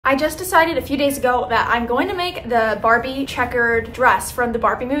I just decided a few days ago that I'm going to make the Barbie checkered dress from the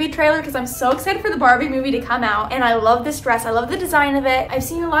Barbie movie trailer because I'm so excited for the Barbie movie to come out, and I love this dress. I love the design of it. I've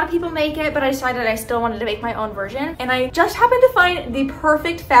seen a lot of people make it, but I decided I still wanted to make my own version, and I just happened to find the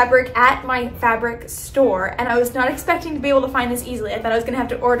perfect fabric at my fabric store, and I was not expecting to be able to find this easily. I thought I was gonna have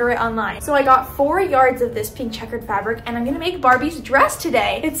to order it online. So I got 4 yards of this pink checkered fabric, and I'm gonna make Barbie's dress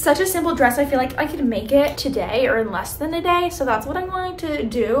today. It's such a simple dress. I feel like I could make it today or in less than a day, so that's what I'm going to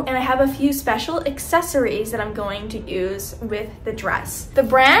do. And I have a few special accessories that I'm going to use with the dress. The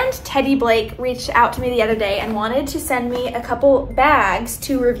brand Teddy Blake reached out to me the other day and wanted to send me a couple bags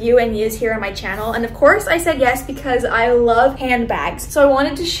to review and use here on my channel. And of course I said yes because I love handbags. So I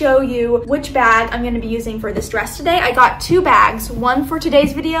wanted to show you which bag I'm going to be using for this dress today. I got 2 bags, one for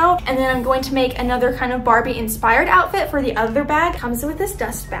today's video, and then I'm going to make another kind of Barbie inspired outfit for the other bag. It comes with this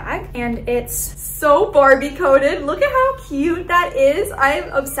dust bag and it's so Barbie coated. Look at how cute that is.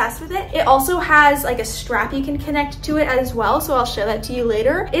 I'm obsessed with it. It also has like a strap you can connect to it as well, so I'll show that to you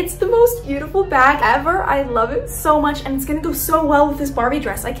later. It's the most beautiful bag ever. I love it so much, and it's gonna go so well with this Barbie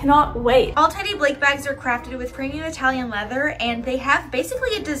dress. I cannot wait. All Teddy Blake bags are crafted with premium Italian leather, and they have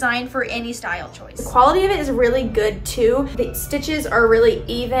basically a design for any style choice. The quality of it is really good too. The stitches are really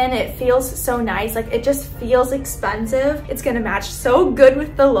even. It feels so nice. Like, it just feels expensive. It's gonna match so good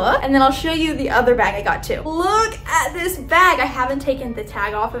with the look. And then I'll show you the other bag I got too. Look at this bag. I haven't taken the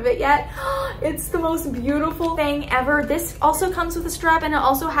tag off of it yet. It's the most beautiful thing ever. This also comes with a strap, and it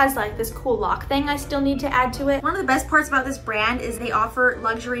also has like this cool lock thing I still need to add to it. One of the best parts about this brand is they offer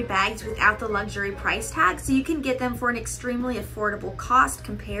luxury bags without the luxury price tag, so you can get them for an extremely affordable cost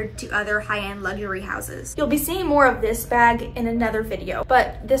compared to other high-end luxury houses. You'll be seeing more of this bag in another video,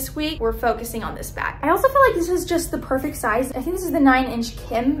 but this week we're focusing on this bag. I also feel like this is just the perfect size. I think this is the 9-inch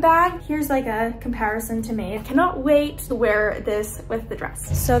Kim bag. Here's like a comparison to me. I cannot wait to wear this with the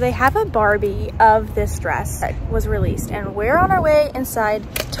dress. So they have a Barbie of this dress that was released, and we're on our way inside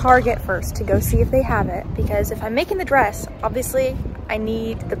Target first to go see if they have it, because if I'm making the dress, obviously I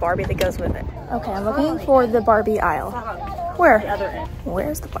need the Barbie that goes with it. Okay, I'm looking for the Barbie aisle. Where? The other end.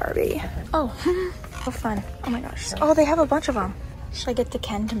 Where's the Barbie? Oh, so fun. Oh my gosh. Oh, they have a bunch of them. Should I get the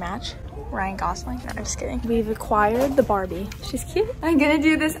Ken to match? Ryan Gosling? No, I'm just kidding. We've acquired the Barbie. She's cute. I'm gonna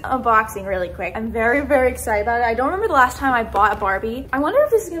do this unboxing really quick. I'm very, very excited about it. I don't remember the last time I bought a Barbie. I wonder if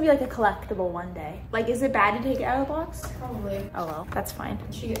this is gonna be like a collectible one day. Like, is it bad to take it out of the box? Probably. Oh well, that's fine.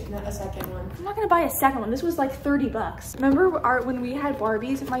 You should get a second one. I'm not gonna buy a second one. This was like 30 bucks. Remember when we had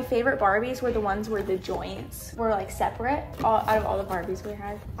Barbies? My favorite Barbies were the ones where the joints were like separate out of all the Barbies we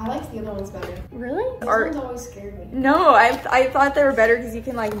had. I liked the other ones better. Really? These ones always scared me. No, I thought they were better because you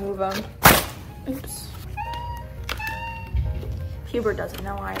can like move them. Oops. Hubert doesn't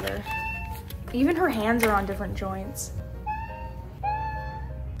know either. Even her hands are on different joints.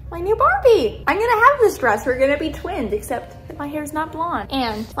 My new Barbie! I'm gonna have this dress. We're gonna be twinned, except that my hair's not blonde.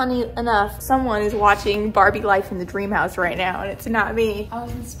 And funny enough, someone is watching Barbie Life in the Dream House right now, and it's not me. I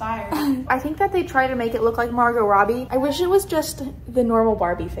was inspired. I think that they try to make it look like Margot Robbie. I wish it was just the normal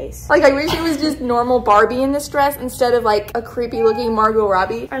Barbie face. Like, I wish it was just normal Barbie in this dress instead of like a creepy looking Margot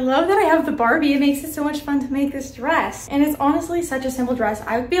Robbie. I love that I have the Barbie. It makes it so much fun to make this dress. And it's honestly such a simple dress.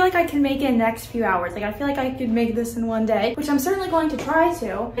 I feel like I can make it in the next few hours. Like, I feel like I could make this in one day, which I'm certainly going to try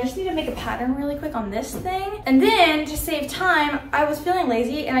to. I just need to make a pattern really quick on this thing. And then, to save time, I was feeling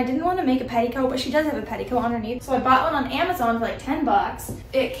lazy and I didn't want to make a petticoat, but she does have a petticoat underneath. So I bought one on Amazon for like 10 bucks.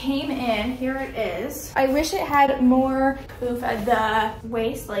 It came in, here it is. I wish it had more poof at the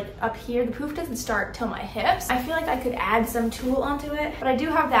waist, like up here. The poof doesn't start till my hips. I feel like I could add some tulle onto it, but I do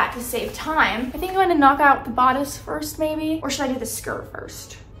have that to save time. I think I'm going to knock out the bodice first maybe, or should I do the skirt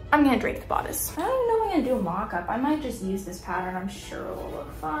first? I'm gonna drape the bodice. I don't even know if I'm gonna do a mock-up. I might just use this pattern. I'm sure it will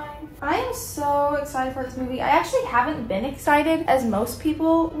look fine. I am so excited for this movie. I actually haven't been excited as most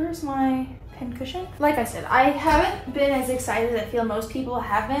people. Where's my pincushion? Like I said, I haven't been as excited as I feel most people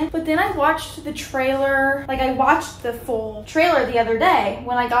have been. But then I watched the trailer. Like, I watched the full trailer the other day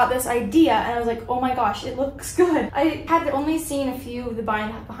when I got this idea, and I was like, oh my gosh, it looks good. I had only seen a few of the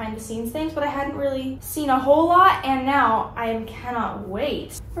behind the scenes things, but I hadn't really seen a whole lot, and now I cannot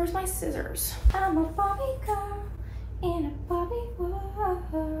wait. Where's my scissors? I'm a Barbie girl in a Barbie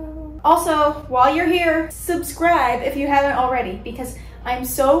world. Also, while you're here, subscribe if you haven't already, because I'm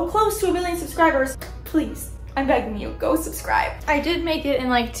so close to 1 million subscribers. Please I'm begging you, go subscribe. I did make it in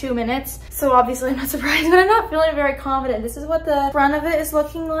like 2 minutes, so obviously I'm not surprised, but I'm not feeling very confident. This is what the front of it is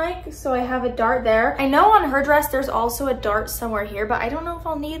looking like. So I have a dart there. I know on her dress there's also a dart somewhere here, but I don't know if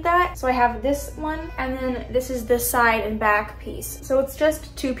I'll need that. So I have this one, and then this is the side and back piece. So it's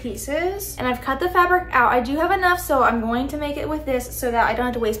just 2 pieces, and I've cut the fabric out. I do have enough, so I'm going to make it with this so that I don't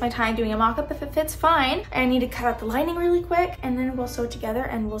have to waste my time doing a mock-up. If it fits, fine. I need to cut out the lining really quick, and then we'll sew it together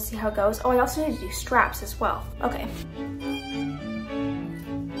and we'll see how it goes. Oh, I also need to do straps as well. Okay.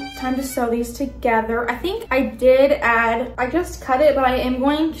 Time to sew these together. I think I did add, I just cut it, but I am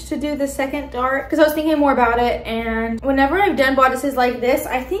going to do the second dart because I was thinking more about it, and whenever I've done bodices like this,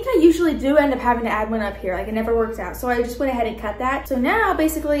 I think I usually do end up having to add one up here. Like, it never works out. So I just went ahead and cut that. So now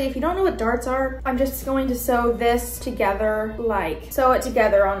basically, if you don't know what darts are, I'm just going to sew this together, like sew it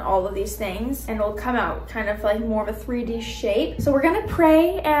together on all of these things, and it'll come out kind of like more of a 3D shape. So we're gonna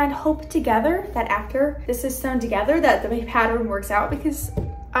pray and hope together that after this is sewn together that the pattern works out, because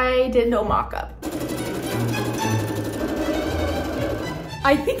I did no mock-up.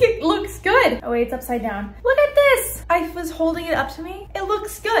 I think it looks good. Oh wait, it's upside down. Look at this. I was holding it up to me. It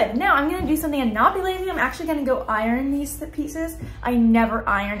looks good. Now I'm gonna do something and not be lazy. I'm actually gonna go iron these pieces. I never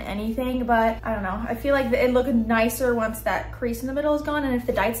iron anything, but I don't know. I feel like it looks nicer once that crease in the middle is gone, and if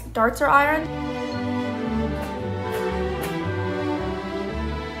the darts are ironed.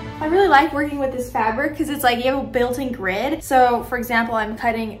 I really like working with this fabric because it's like you have a built-in grid. So for example, I'm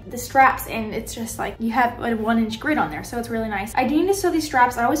cutting the straps and it's just like you have a 1-inch grid on there. So it's really nice. I do need to sew these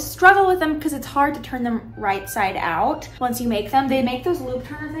straps. I always struggle with them because it's hard to turn them right side out once you make them. They make those loop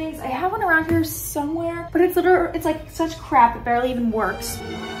turner things. I have one around here somewhere, but it's literally, it's like such crap. It barely even works.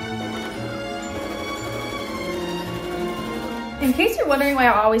 In case you're wondering why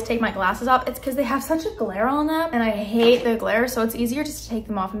I always take my glasses off, it's because they have such a glare on them and I hate the glare, so it's easier just to take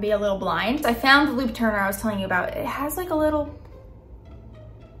them off and be a little blind. I found the loop turner I was telling you about. It has like a little,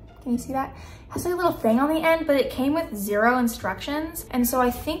 can you see that? It has like a little thing on the end, but it came with 0 instructions. And so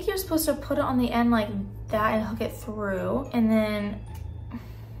I think you're supposed to put it on the end like that and hook it through, and then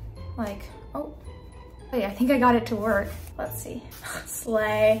like, oh yeah, I think I got it to work. Let's see.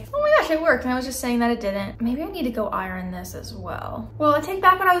 Slay. Oh my gosh, it worked. And I was just saying that it didn't. Maybe I need to go iron this as well. Well, I take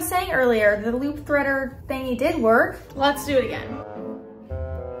back what I was saying earlier. The loop threader thingy did work. Let's do it again.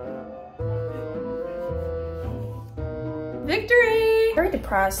 Victory! Very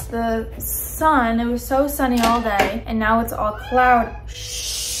depressed. The sun, it was so sunny all day, and now it's all cloud.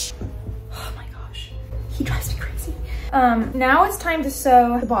 Shh. Oh my gosh. He drives me crazy. Now it's time to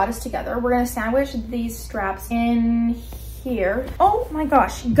sew the bodice together. We're gonna sandwich these straps in here. Oh my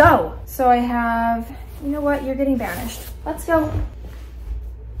gosh, go. So I have, you know what? You're getting banished. Let's go.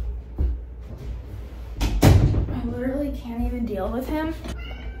 I literally can't even deal with him.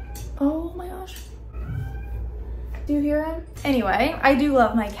 Oh my gosh. Do you hear him? Anyway, I do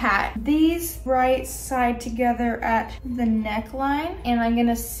love my cat. These right side together at the neckline, and I'm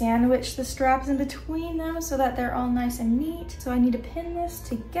gonna sandwich the straps in between them so that they're all nice and neat. So I need to pin this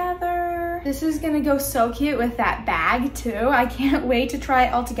together. This is gonna go so cute with that bag too. I can't wait to try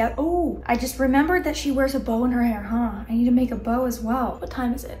it all together. Oh, I just remembered that she wears a bow in her hair, huh? I need to make a bow as well. What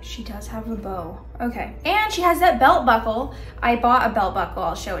time is it? She does have a bow. Okay. And she has that belt buckle. I bought a belt buckle.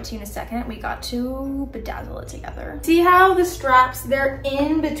 I'll show it to you in a second. We got to bedazzle it together. See how the straps, they're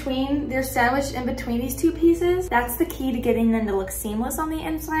in between, they're sandwiched in between these 2 pieces? That's the key to getting them to look seamless on the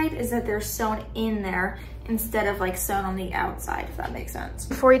inside, is that they're sewn in there instead of like sewn on the outside, if that makes sense.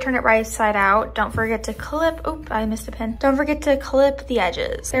 Before you turn it right side out, don't forget to clip, oop, I missed a pin. Don't forget to clip the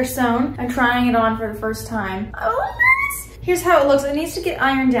edges. They're sewn. I'm trying it on for the first time. Oh, here's how it looks. It needs to get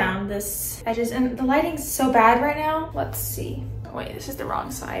ironed down, this edges, and the lighting's so bad right now. Let's see. Oh, wait, this is the wrong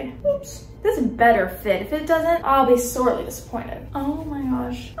side. Oops. This better fit. If it doesn't, I'll be sorely disappointed. Oh my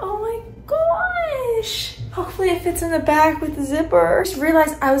gosh. Oh my gosh. Hopefully it fits in the back with the zipper. I just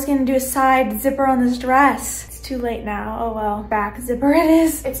realized I was gonna do a side zipper on this dress. It's too late now. Oh well. Back zipper it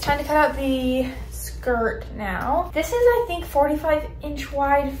is. It's time to cut out the skirt now. This is, I think, 45-inch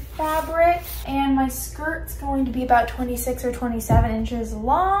wide fabric, and my skirt's going to be about 26 or 27 inches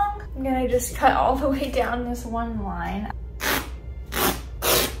long. I'm gonna just cut all the way down this one line.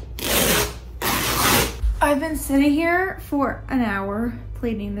 I've been sitting here for an hour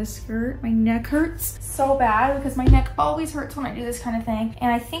pleating this skirt. My neck hurts so bad because my neck always hurts when I do this kind of thing.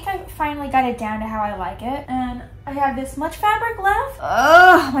 And I think I finally got it down to how I like it. And I have this much fabric left.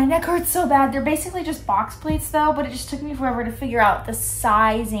 Ugh, my neck hurts so bad. They're basically just box pleats though, but it just took me forever to figure out the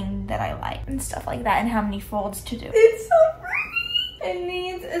sizing that I like and stuff like that and how many folds to do. It's so pretty. It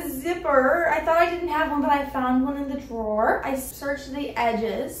needs a zipper. I thought I didn't have one, but I found one in the drawer. I searched the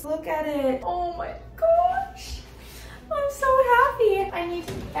edges. Look at it. Oh my gosh. I'm so happy. I need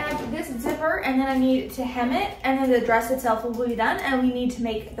to add this zipper and then I need to hem it and then the dress itself will be done and we need to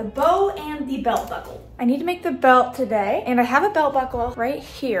make the bow and the belt buckle. I need to make the belt today and I have a belt buckle right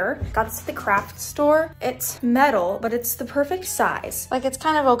here. Got this at the craft store. It's metal, but it's the perfect size. Like it's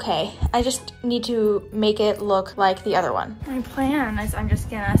kind of okay. I just need to make it look like the other one. My plan is I'm just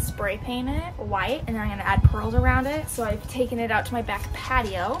gonna spray paint it white and then I'm gonna add pearls around it. So I've taken it out to my back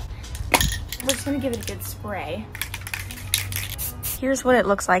patio. We're just gonna give it a good spray. Here's what it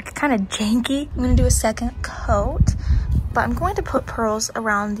looks like, kind of janky. I'm gonna do a second coat, but I'm going to put pearls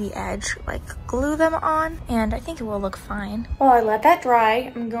around the edge, like glue them on, and I think it will look fine. While I let that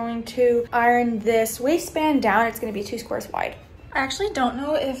dry, I'm going to iron this waistband down. It's gonna be 2 squares wide. I actually don't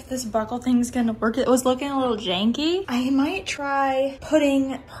know if this buckle thing's gonna work. It was looking a little janky. I might try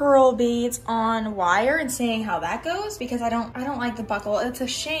putting pearl beads on wire and seeing how that goes because I don't like the buckle. It's a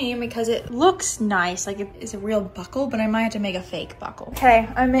shame because it looks nice, like it's a real buckle, but I might have to make a fake buckle. Okay,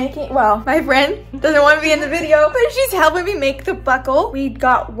 I'm making, well, my friend doesn't want to be in the video, but she's helping me make the buckle. We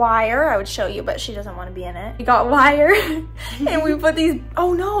got wire, I would show you, but she doesn't want to be in it. We got wire and we put these,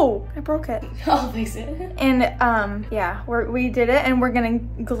 oh no, I broke it. I'll fix it. And yeah, we did it and we're gonna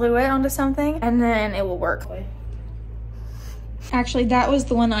glue it onto something and then it will work. Actually, that was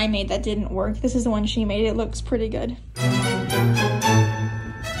the one I made that didn't work. This is the one she made. It looks pretty good.